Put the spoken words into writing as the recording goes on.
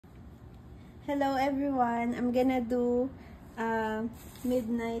Hello everyone. I'm gonna do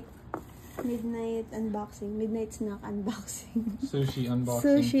midnight unboxing, midnight snack unboxing. Sushi unboxing.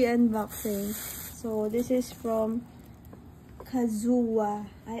 Sushi unboxing. So this is from Kazuwa.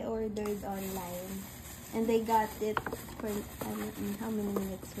 I ordered online and they got it for how many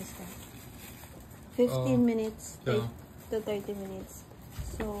minutes was that? 15 minutes yeah. to 30 minutes.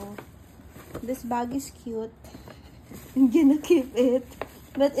 So this bag is cute. I'm gonna keep it.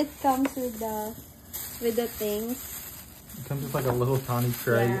 But it comes with the things. It comes with like a little tiny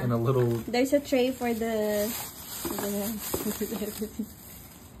tray and a little... There's a tray for the...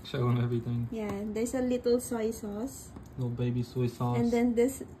 Showing everything. Yeah, there's a little soy sauce. Little baby soy sauce. And then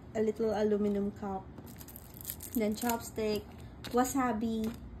this, a little aluminum cup. Then chopstick,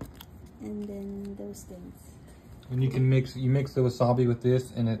 wasabi, and then those things. And you can mix the wasabi with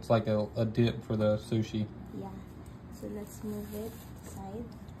this and it's like a dip for the sushi. Yeah. So let's move it aside.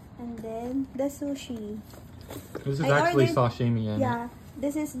 And then the sushi. This is actually sashimi in it.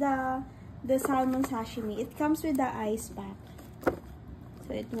 This is the salmon sashimi. It comes with the ice pack.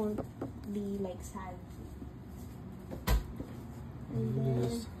 So it won't be like sad.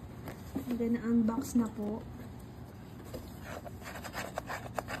 And then unbox na po.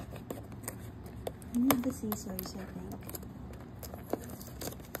 I need the scissors, I think.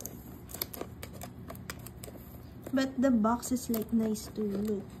 But the box is like nice too.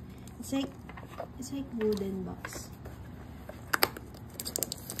 Look, it's like wooden box.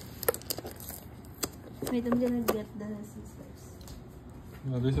 Wait, I'm gonna get the scissors.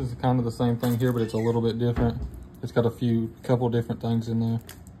 Yeah, this is kind of the same thing here, but it's a little bit different. It's got a couple different things in there.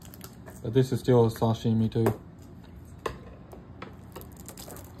 But this is still a sashimi too.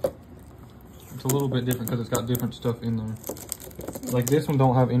 It's a little bit different because it's got different stuff in there. Like this one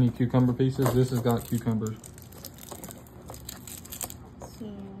don't have any cucumber pieces. This has got cucumbers.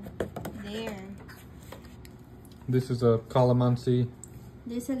 There. This is a calamansi.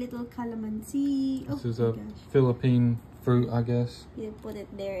 There's a little calamansi. This is a Philippine fruit, I guess. You put it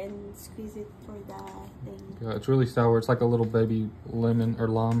there and squeeze it for the thing. Yeah, it's really sour. It's like a little baby lemon or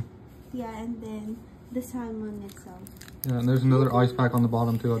lime. Yeah, and then the salmon itself. Yeah, and there's another ice pack on the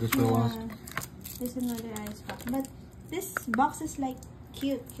bottom too, I just realized. Yeah, there's another ice pack. But this box is like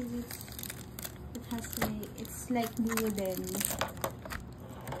cute because it's like wooden.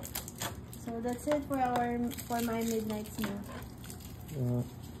 So that's it for my midnight snack.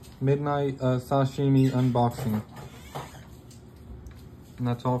 Midnight sashimi unboxing. And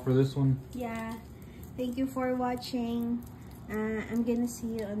that's all for this one. Yeah. Thank you for watching. I'm gonna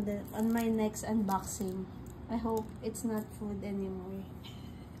see you on my next unboxing. I hope it's not food anymore.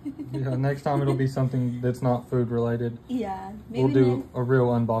 Yeah, next time it'll be something that's not food related. Yeah. We'll do a real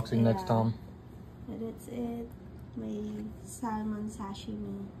unboxing next time. But that's it. My salmon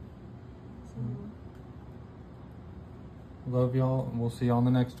sashimi. Love y'all, and we'll see you on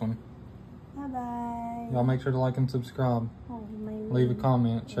the next one. Bye-bye. Y'all make sure to like and subscribe. Leave a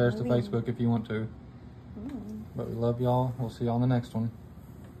comment. Share us to Facebook if you want to. But we love y'all. We'll see you on the next one.